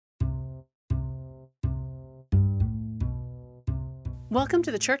Welcome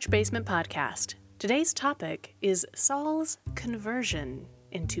to the Church Basement Podcast. Today's topic is Saul's conversion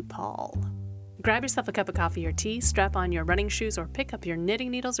into Paul. Grab yourself a cup of coffee or tea, strap on your running shoes, or pick up your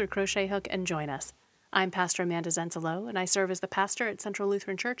knitting needles or crochet hook and join us. I'm Pastor Amanda Zenzalo, and I serve as the pastor at Central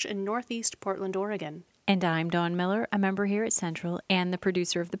Lutheran Church in Northeast Portland, Oregon. And I'm Dawn Miller, a member here at Central and the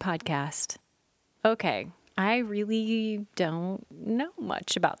producer of the podcast. Okay, I really don't know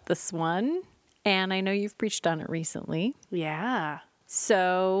much about this one, and I know you've preached on it recently. Yeah.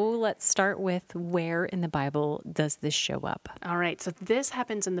 So let's start with where in the Bible does this show up? All right, so this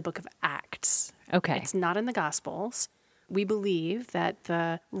happens in the book of Acts. Okay. It's not in the Gospels. We believe that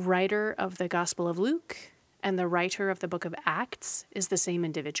the writer of the Gospel of Luke and the writer of the book of Acts is the same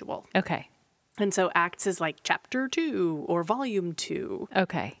individual. Okay. And so Acts is like chapter 2 or volume 2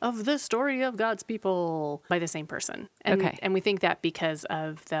 Okay. of the story of God's people by the same person. And, Okay. And we think that because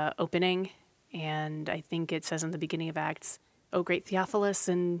of the opening, and I think it says in the beginning of Acts, "O great Theophilus,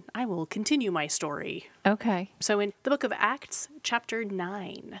 and I will continue my story." Okay. So in the book of Acts, chapter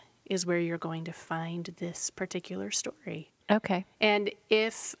 9 is where you're going to find this particular story. Okay. And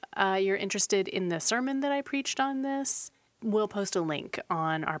if you're interested in the sermon that I preached on this, we'll post a link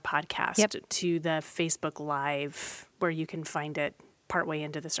on our podcast to the Facebook Live where you can find it partway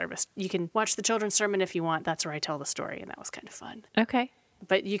into the service. You can watch the children's sermon if you want. That's where I tell the story, and that was kind of fun. Okay.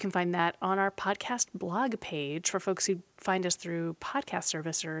 But you can find that on our podcast blog page for folks who find us through podcast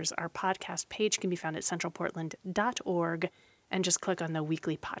servicers. Our podcast page can be found at centralportland.org, and just click on the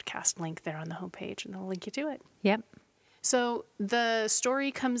weekly podcast link there on the homepage, and it'll link you to it. Yep. So the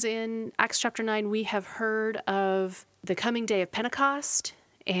story comes in Acts chapter 9. We have heard of the coming day of Pentecost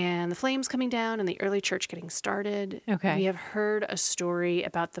and the flames coming down and the early church getting started. Okay. We have heard a story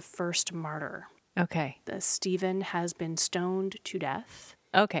about the first martyr. Okay. Stephen has been stoned to death.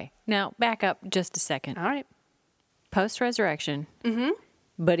 Okay. Now, back up just a second. All right. Post-resurrection,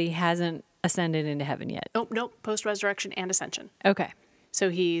 but he hasn't ascended into heaven yet. Oh, nope. Post-resurrection and ascension. Okay. So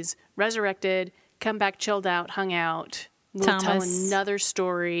he's resurrected, come back, chilled out, hung out. We'll tell another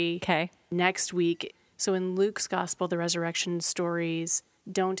story next week. So in Luke's gospel, the resurrection stories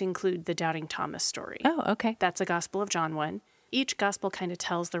don't include the doubting Thomas story. Oh, okay. That's a Gospel of John one. Each gospel kind of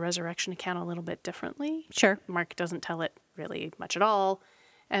tells the resurrection account a little bit differently. Sure. Mark doesn't tell it really much at all.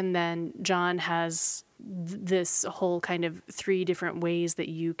 And then John has this whole kind of 3 different ways that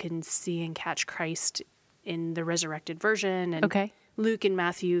you can see and catch Christ in the resurrected version. And Okay. Luke and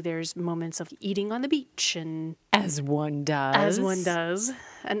Matthew, there's moments of eating on the beach and As one does.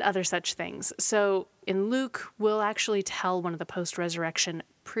 and other such things. So in Luke, we'll actually tell one of the post-resurrection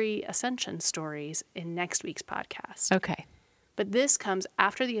pre-ascension stories in next week's podcast. Okay. But this comes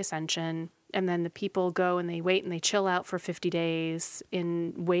after the ascension, and then the people go and they wait and they chill out for 50 days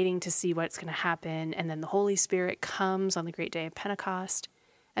in waiting to see what's going to happen. And then the Holy Spirit comes on the great day of Pentecost,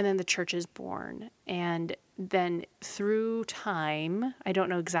 and then the church is born. And then through time, I don't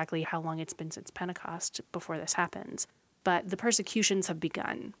know exactly how long it's been since Pentecost before this happens, but the persecutions have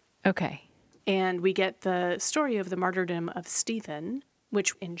begun. Okay. And we get the story of the martyrdom of Stephen,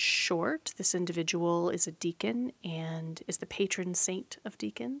 which in short, this individual is a deacon and is the patron saint of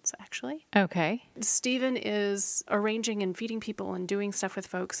deacons, actually. Okay. Stephen is arranging and feeding people and doing stuff with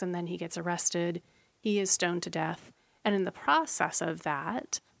folks, and then he gets arrested. He is stoned to death. And in the process of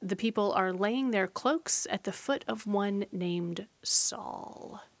that, the people are laying their cloaks at the foot of one named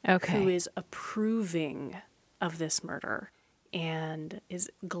Saul, Okay. who is approving of this murder and is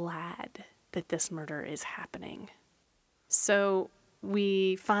glad that this murder is happening. So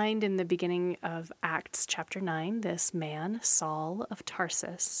we find in the beginning of Acts chapter 9, this man, Saul of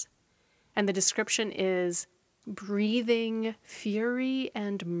Tarsus, and the description is breathing fury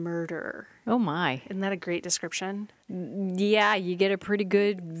and murder. Oh, my. Isn't that a great description? Yeah, you get a pretty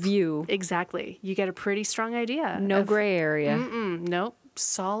good view. Exactly. You get a pretty strong idea. No gray area. Nope.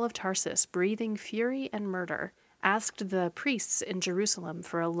 Saul of Tarsus, breathing fury and murder, asked the priests in Jerusalem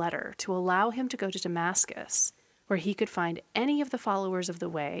for a letter to allow him to go to Damascus, where he could find any of the followers of the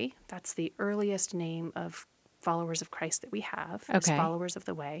way. That's the earliest name of followers of Christ that we have, as Okay. followers of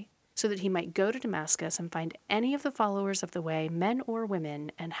the way, so that he might go to Damascus and find any of the followers of the way, men or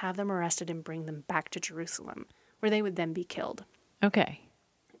women, and have them arrested and bring them back to Jerusalem, where they would then be killed. Okay.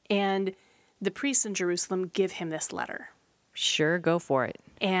 And the priests in Jerusalem give him this letter. Sure, go for it.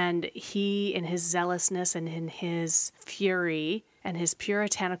 And he, in his zealousness and in his fury and his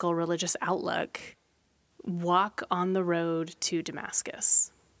puritanical religious outlook, walk on the road to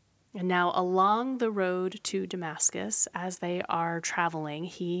Damascus. And now along the road to Damascus, as they are traveling,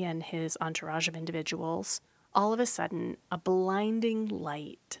 he and his entourage of individuals, all of a sudden, a blinding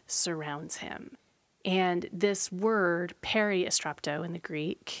light surrounds him. And this word, periastrapto in the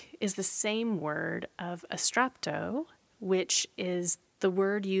Greek, is the same word of astrapto, which is the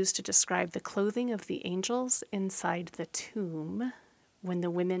word used to describe the clothing of the angels inside the tomb when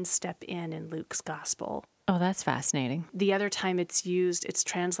the women step in Luke's gospel. Oh, that's fascinating. The other time it's used, it's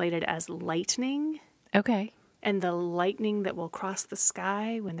translated as lightning, Okay. and the lightning that will cross the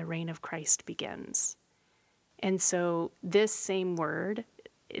sky when the reign of Christ begins. And so this same word,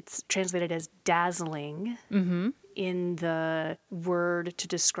 it's translated as dazzling in the word to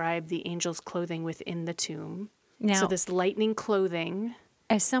describe the angel's clothing within the tomb. Now, So this lightning clothing.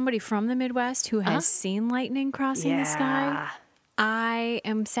 as somebody from the Midwest who has seen lightning crossing the sky, I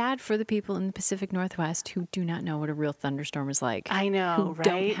am sad for the people in the Pacific Northwest who do not know what a real thunderstorm is like. I know, who right?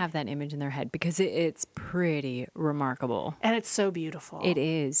 don't have that image in their head because it's pretty remarkable. And it's so beautiful. It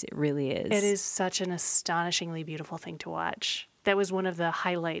is. It really is. It is such an astonishingly beautiful thing to watch. That was one of the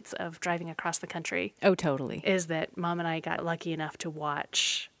highlights of driving across the country. Oh, totally. Is that Mom and I got lucky enough to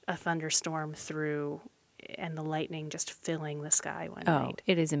watch a thunderstorm through and the lightning just filling the sky one night.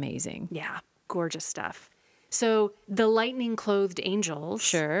 It is amazing. Yeah, gorgeous stuff. So the lightning-clothed angels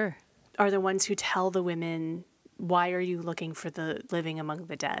Sure. are the ones who tell the women, why are you looking for the living among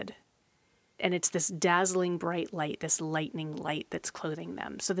the dead? And it's this dazzling bright light, this lightning light that's clothing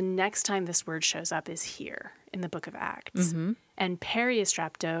them. So the next time this word shows up is here in the book of Acts. And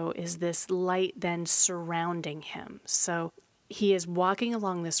periastrapto is this light then surrounding him. So he is walking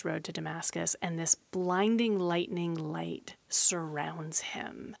along this road to Damascus, and this blinding lightning light surrounds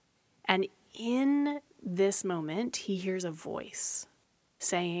him. And in this moment, he hears a voice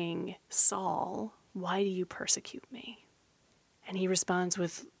saying, Saul, why do you persecute me? And he responds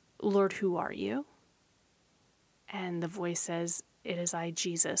with, Lord, who are you? And the voice says, it is I,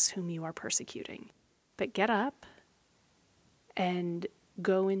 Jesus, whom you are persecuting. But get up and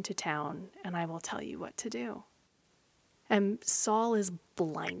go into town, and I will tell you what to do. And Saul is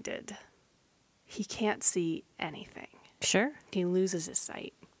blinded. He can't see anything. Sure. He loses his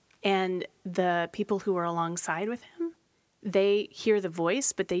sight. And the people who are alongside with him, they hear the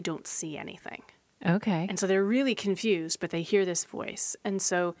voice, but they don't see anything. Okay. And so they're really confused, but they hear this voice. And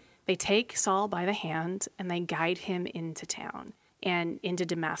so they take Saul by the hand and they guide him into town, and into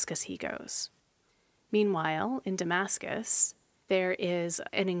Damascus he goes. Meanwhile, in Damascus, there is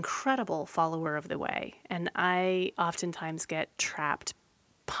an incredible follower of the way. And I oftentimes get trapped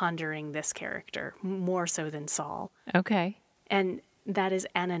pondering this character more so than Saul. Okay. And that is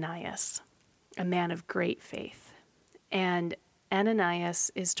Ananias, a man of great faith. And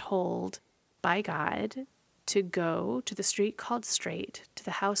Ananias is told by God to go to the street called Straight, to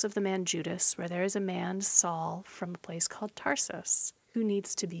the house of the man Judas, where there is a man, Saul, from a place called Tarsus, who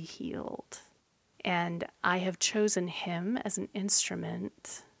needs to be healed. And I have chosen him as an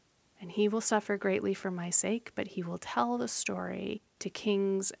instrument, and he will suffer greatly for my sake, but he will tell the story to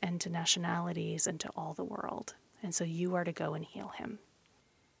kings and to nationalities and to all the world. And so you are to go and heal him.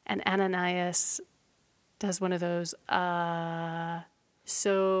 And Ananias does one of those,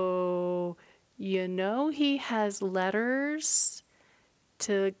 so you know he has letters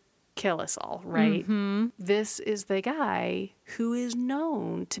to kill us all, right? Mm-hmm. This is the guy who is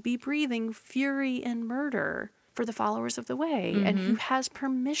known to be breathing fury and murder for the followers of the way, and who has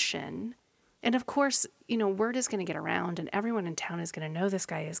permission. And of course, you know, word is going to get around and everyone in town is going to know this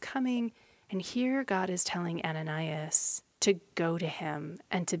guy is coming. And here God is telling Ananias to go to him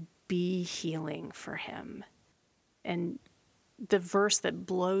and to be healing for him. And the verse that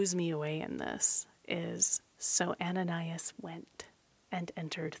blows me away in this is, so Ananias went and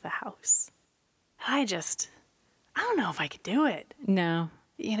entered the house. I don't know if I could do it. No.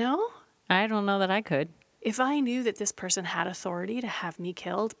 You know? I don't know that I could. If I knew that this person had authority to have me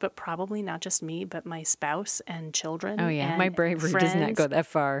killed, but probably not just me, but my spouse and children. Oh, yeah. And My bravery does not go that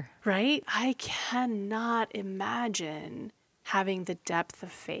far. Right? I cannot imagine having the depth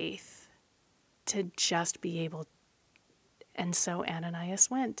of faith to just be able. And so Ananias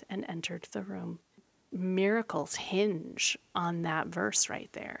went and entered the room. Miracles hinge on that verse right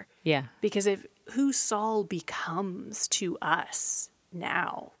there. Yeah. Because if who Saul becomes to us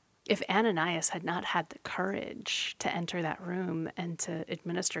now, if Ananias had not had the courage to enter that room and to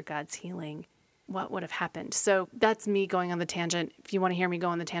administer God's healing, what would have happened? So that's me going on the tangent. If you want to hear me go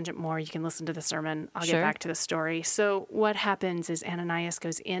on the tangent more, you can listen to the sermon. I'll get back to the story. So what happens is Ananias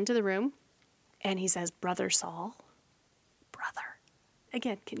goes into the room and he says, Brother Saul, brother.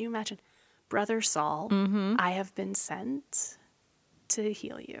 Again, can you imagine? Brother Saul, I have been sent to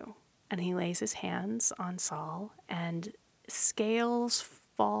heal you. And he lays his hands on Saul, and scales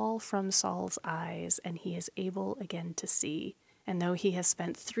fall from Saul's eyes, and he is able again to see. And though he has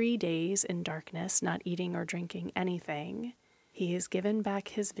spent 3 days in darkness, not eating or drinking anything, he is given back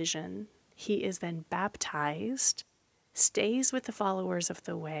his vision. He is then baptized, stays with the followers of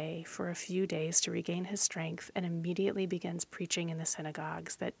the way for a few days to regain his strength, and immediately begins preaching in the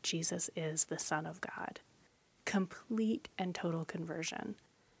synagogues that Jesus is the Son of God. Complete and total conversion.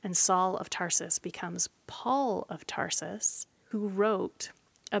 And Saul of Tarsus becomes Paul of Tarsus, who wrote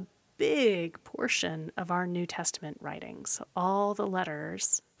a big portion of our New Testament writings. All the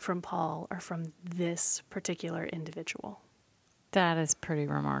letters from Paul are from this particular individual. That is pretty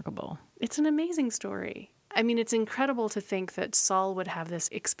remarkable. It's an amazing story. I mean, it's incredible to think that Saul would have this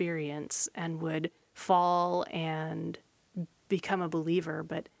experience and would fall and become a believer,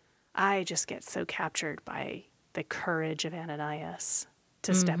 but I just get so captured by the courage of Ananias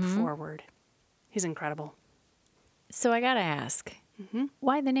to step forward. He's incredible. So I got to ask,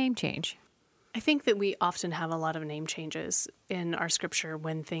 why the name change? I think that we often have a lot of name changes in our scripture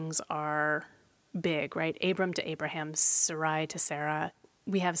when things are big, right? Abram to Abraham, Sarai to Sarah.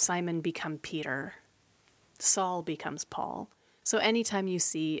 We have Simon become Peter. Saul becomes Paul. So anytime you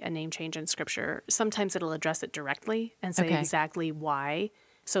see a name change in scripture, sometimes it'll address it directly and say exactly why.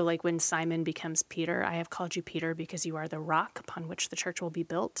 So like when Simon becomes Peter, I have called you Peter because you are the rock upon which the church will be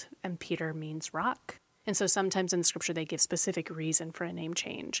built. And Peter means rock. And so sometimes in scripture, they give specific reason for a name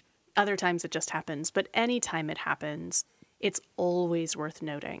change. Other times it just happens. But anytime it happens, it's always worth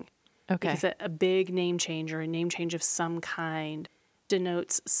noting. Okay. Because a big name change or a name change of some kind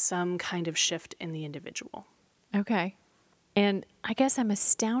denotes some kind of shift in the individual. Okay. And I guess I'm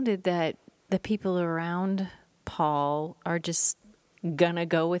astounded that the people around Paul are just gonna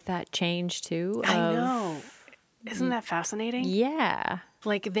go with that change too. I know. Isn't that fascinating? Yeah.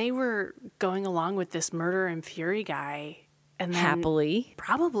 Like they were going along with this murder and fury guy and then Happily.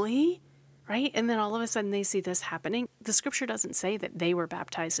 probably, right? And then all of a sudden they see this happening. The scripture doesn't say that they were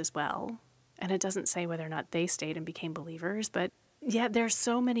baptized as well. And it doesn't say whether or not they stayed and became believers. But yeah, there's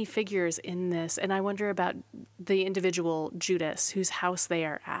so many figures in this. And I wonder about the individual Judas, whose house they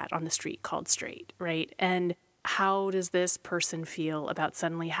are at on the street called Straight, right? And how does this person feel about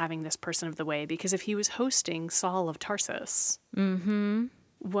suddenly having this person of the way? Because if he was hosting Saul of Tarsus,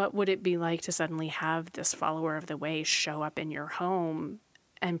 what would it be like to suddenly have this follower of the way show up in your home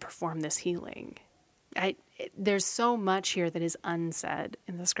and perform this healing? There's so much here that is unsaid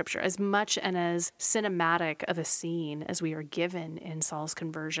in the scripture. As much and as cinematic of a scene as we are given in Saul's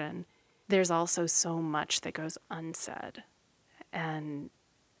conversion, there's also so much that goes unsaid. And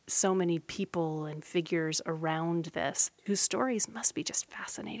so many people and figures around this whose stories must be just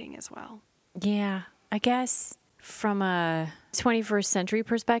fascinating as well. Yeah. I guess from a 21st century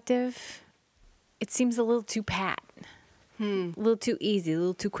perspective, it seems a little too pat. A little too easy, a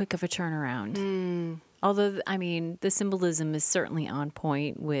little too quick of a turnaround. Although, I mean, the symbolism is certainly on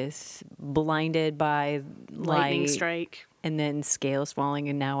point with blinded by Lightning light strike. and then scales falling,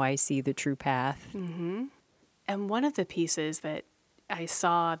 and now I see the true path. And one of the pieces that I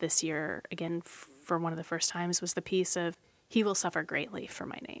saw this year, again, for one of the first times, was the piece of, he will suffer greatly for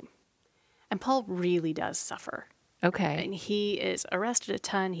my name. And Paul really does suffer. Okay. And he is arrested a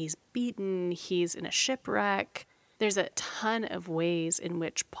ton. He's beaten. He's in a shipwreck. There's a ton of ways in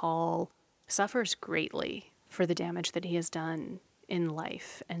which Paul suffers greatly for the damage that he has done in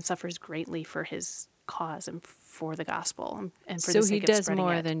life and suffers greatly for his cause and for the gospel and for the sake of spreading it. So he does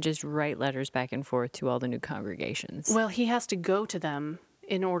more than just write letters back and forth to all the new congregations. Well, he has to go to them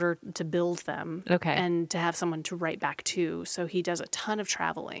in order to build them and to have someone to write back to. So he does a ton of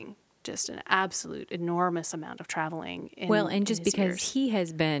traveling, just an absolute enormous amount of traveling. And just because he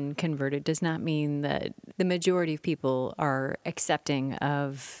has been converted does not mean that the majority of people are accepting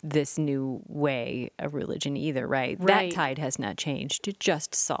of this new way of religion either, right? That tide has not changed to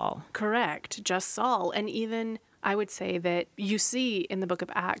just Saul. Correct, just Saul. And even I would say that you see in the book of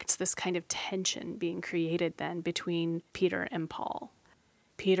Acts this kind of tension being created then between Peter and Paul.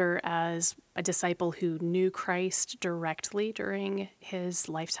 Peter as a disciple who knew Christ directly during his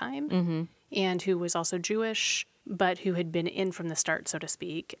lifetime and who was also Jewish, but who had been in from the start, so to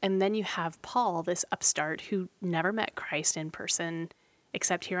speak. And then you have Paul, this upstart who never met Christ in person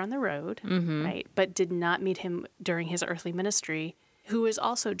except here on the road, right? But did not meet him during his earthly ministry, who is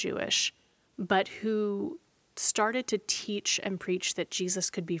also Jewish, but who started to teach and preach that Jesus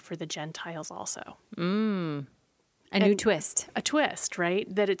could be for the Gentiles also. A new twist. A twist, right?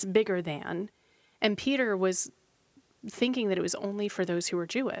 That it's bigger than. And Peter was thinking that it was only for those who were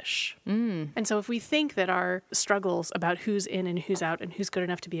Jewish. And so if we think that our struggles about who's in and who's out and who's good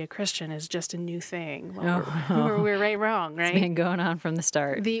enough to be a Christian is just a new thing, well, we're right wrong, right? It's been going on from the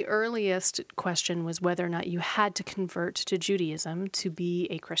start. The earliest question was whether or not you had to convert to Judaism to be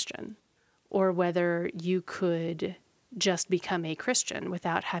a Christian, or whether you could just become a Christian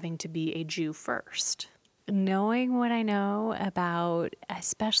without having to be a Jew first. Knowing what I know about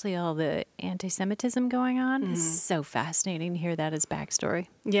especially all the anti-Semitism going on is so fascinating to hear that as backstory.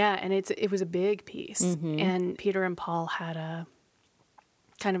 Yeah, and it was a big piece. And Peter and Paul had a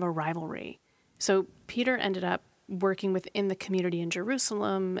kind of a rivalry. So Peter ended up working within the community in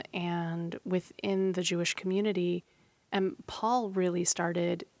Jerusalem and within the Jewish community. And Paul really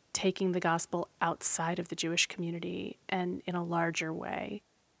started taking the gospel outside of the Jewish community and in a larger way.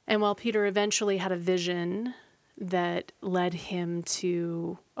 And while Peter eventually had a vision that led him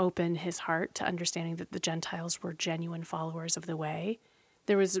to open his heart to understanding that the Gentiles were genuine followers of the way,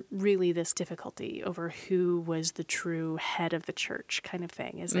 there was really this difficulty over who was the true head of the church kind of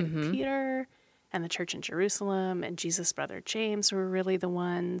thing. Is it Peter and the church in Jerusalem and Jesus' brother James who are really the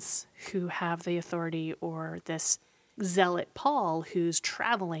ones who have the authority, or this zealot Paul who's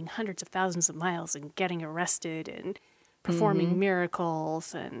traveling hundreds of thousands of miles and getting arrested and performing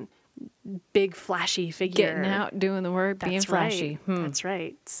miracles and big flashy figure. Getting out, doing the work, being flashy. That's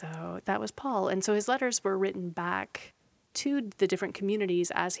right. So that was Paul. And so his letters were written back to the different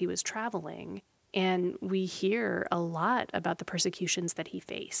communities as he was traveling. And we hear a lot about the persecutions that he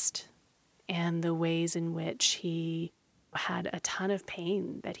faced and the ways in which he had a ton of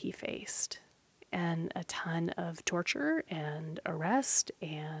pain that he faced, and a ton of torture and arrest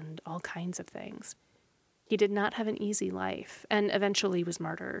and all kinds of things. He did not have an easy life, and eventually was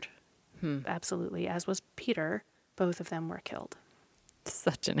martyred. Absolutely, as was Peter. Both of them were killed.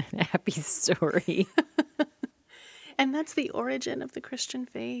 Such an happy story. And that's the origin of the Christian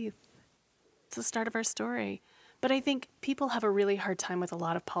faith. It's the start of our story. But I think people have a really hard time with a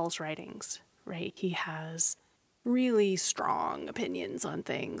lot of Paul's writings, right? He has really strong opinions on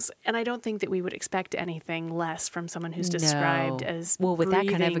things. And I don't think that we would expect anything less from someone who's described as with that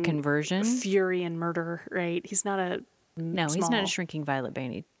kind of a conversion, fury and murder, right? He's not a he's not a shrinking violet by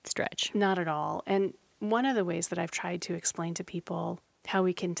any stretch. Not at all. And one of the ways that I've tried to explain to people how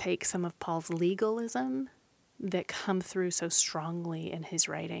we can take some of Paul's legalism that come through so strongly in his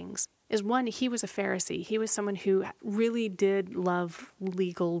writings is, one, he was a Pharisee. He was someone who really did love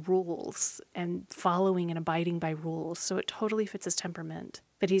legal rules and following and abiding by rules. So it totally fits his temperament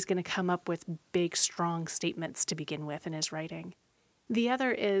that he's going to come up with big, strong statements to begin with in his writing. The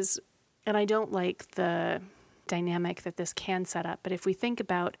other is, and I don't like the dynamic that this can set up, but if we think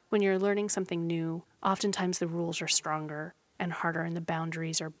about when you're learning something new, oftentimes the rules are stronger and harder and the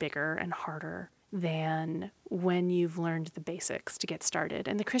boundaries are bigger and harder than when you've learned the basics to get started.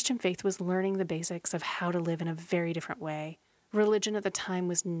 And the Christian faith was learning the basics of how to live in a very different way. Religion at the time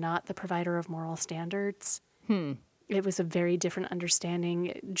was not the provider of moral standards. It was a very different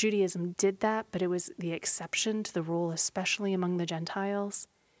understanding. Judaism did that, but it was the exception to the rule, especially among the Gentiles.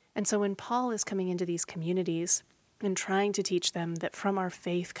 And so when Paul is coming into these communities and trying to teach them that from our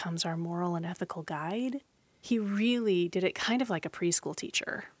faith comes our moral and ethical guide, he really did it kind of like a preschool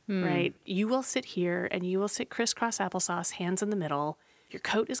teacher, right? You will sit here and you will sit crisscross applesauce, hands in the middle. Your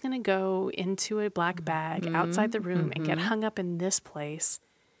coat is going to go into a black bag outside the room and get hung up in this place.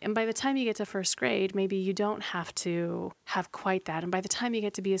 And by the time you get to first grade, maybe you don't have to have quite that. And by the time you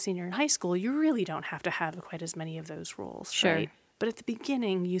get to be a senior in high school, you really don't have to have quite as many of those rules, right? But at the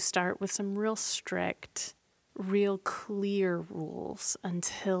beginning, you start with some real strict, real clear rules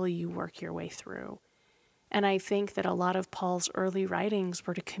until you work your way through. And I think that a lot of Paul's early writings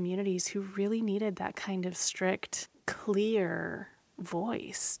were to communities who really needed that kind of strict, clear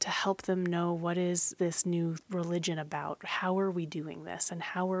voice to help them know, what is this new religion about? How are we doing this? And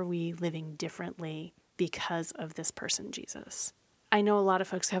how are we living differently because of this person, Jesus? I know a lot of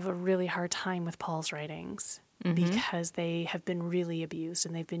folks have a really hard time with Paul's writings because they have been really abused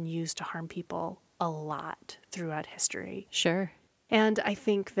and they've been used to harm people a lot throughout history. Sure. And I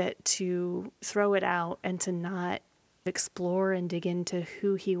think that to throw it out and to not explore and dig into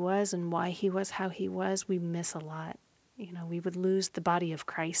who he was and why he was how he was, we miss a lot. You know, we would lose the body of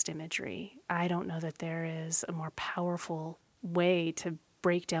Christ imagery. I don't know that there is a more powerful way to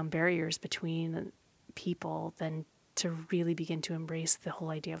break down barriers between people than to really begin to embrace the whole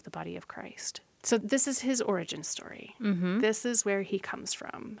idea of the body of Christ. So this is his origin story. This is where he comes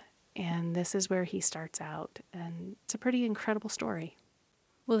from. And this is where he starts out. And it's a pretty incredible story.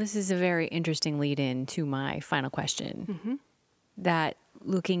 Well, this is a very interesting lead-in to my final question. that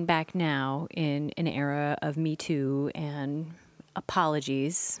looking back now in an era of Me Too and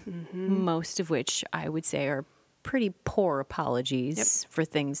apologies, most of which I would say are pretty poor apologies for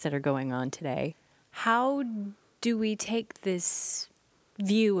things that are going on today. How do we take this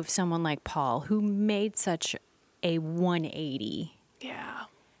view of someone like Paul who made such a 180? Yeah.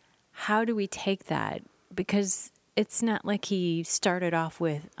 How do we take that? Because it's not like he started off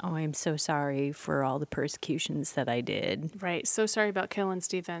with, oh, I'm so sorry for all the persecutions that I did. Right. So sorry about killing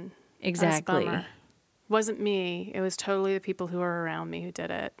Stephen. Exactly. That's a bummer. Wasn't me. It was totally the people who were around me who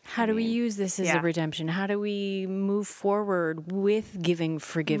did it. How do we use this as a redemption? How do we move forward with giving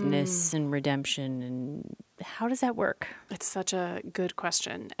forgiveness and redemption? And how does that work? It's such a good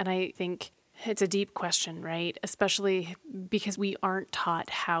question. And I think it's a deep question, right? Especially because we aren't taught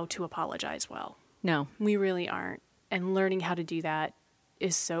how to apologize well. No. We really aren't. And learning how to do that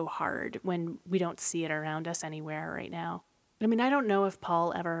is so hard when we don't see it around us anywhere right now. I mean, I don't know if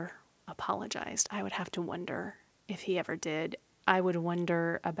Paul ever apologized. I would have to wonder if he ever did. I would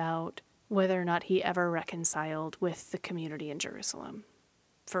wonder about whether or not he ever reconciled with the community in Jerusalem.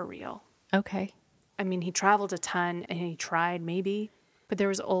 For real. Okay. I mean, he traveled a ton and he tried maybe, but there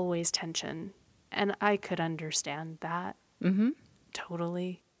was always tension. And I could understand that.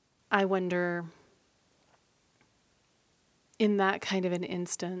 Totally. I wonder, in that kind of an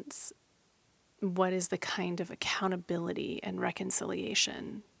instance, what is the kind of accountability and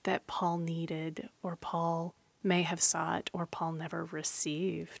reconciliation that Paul needed, or Paul may have sought, or Paul never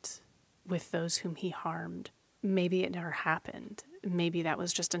received with those whom he harmed? Maybe it never happened. Maybe that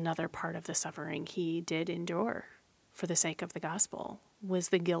was just another part of the suffering he did endure for the sake of the gospel, was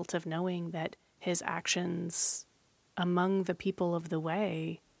the guilt of knowing that his actions among the people of the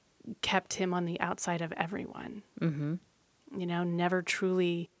way kept him on the outside of everyone. You know, never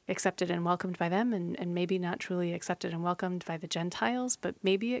truly accepted and welcomed by them, and maybe not truly accepted and welcomed by the Gentiles, but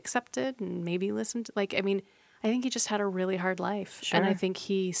maybe accepted and maybe listened. Like, I mean, I think he just had a really hard life. Sure. And I think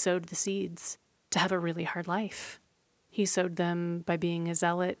he sowed the seeds to have a really hard life. He sowed them by being a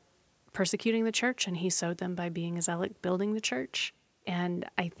zealot persecuting the church, and he sowed them by being a zealot building the church. And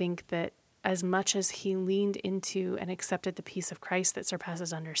I think that as much as he leaned into and accepted the peace of Christ that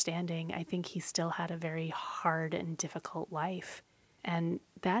surpasses understanding, I think he still had a very hard and difficult life. And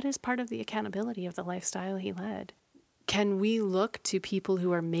that is part of the accountability of the lifestyle he led. Can we look to people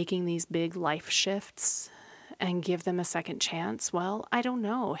who are making these big life shifts and give them a second chance? Well, I don't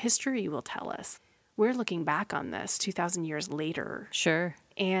know. History will tell us. We're looking back on this 2,000 years later. Sure.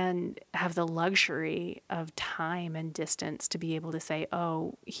 And have the luxury of time and distance to be able to say,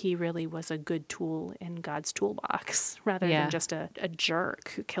 oh, he really was a good tool in God's toolbox, rather than just a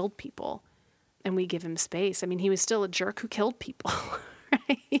jerk who killed people. And we give him space. I mean, he was still a jerk who killed people,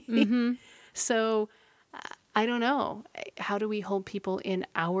 right? So I don't know. How do we hold people in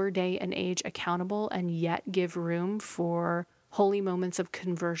our day and age accountable and yet give room for holy moments of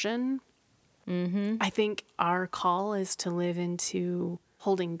conversion? I think our call is to live into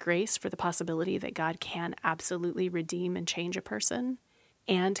holding grace for the possibility that God can absolutely redeem and change a person,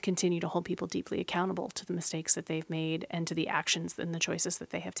 and continue to hold people deeply accountable to the mistakes that they've made and to the actions and the choices that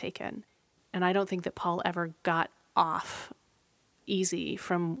they have taken. And I don't think that Paul ever got off easy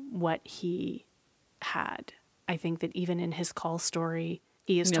from what he had. I think that even in his call story,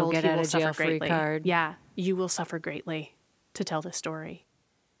 he is told he will suffer greatly. Yeah, you will suffer greatly to tell this story.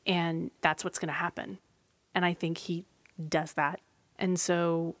 And that's what's going to happen. And I think he does that. And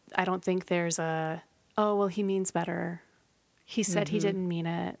so I don't think there's a, oh, well, he means better. He said he didn't mean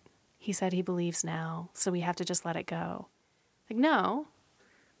it. He said he believes now, so we have to just let it go. Like, no.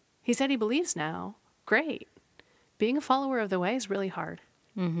 He said he believes now. Great. Being a follower of the way is really hard.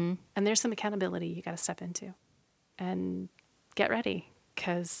 And there's some accountability you got to step into. And get ready,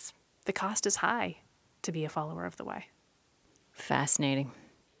 because the cost is high to be a follower of the way. Fascinating.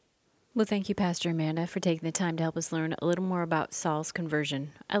 Well, thank you, Pastor Amanda, for taking the time to help us learn a little more about Saul's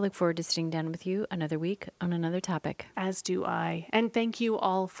conversion. I look forward to sitting down with you another week on another topic. As do I. And thank you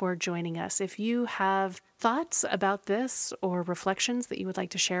all for joining us. If you have thoughts about this or reflections that you would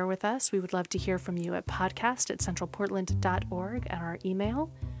like to share with us, we would love to hear from you at podcast@centralportland.org at our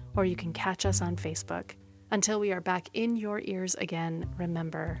email, or you can catch us on Facebook. Until we are back in your ears again,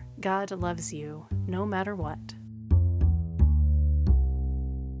 remember, God loves you no matter what.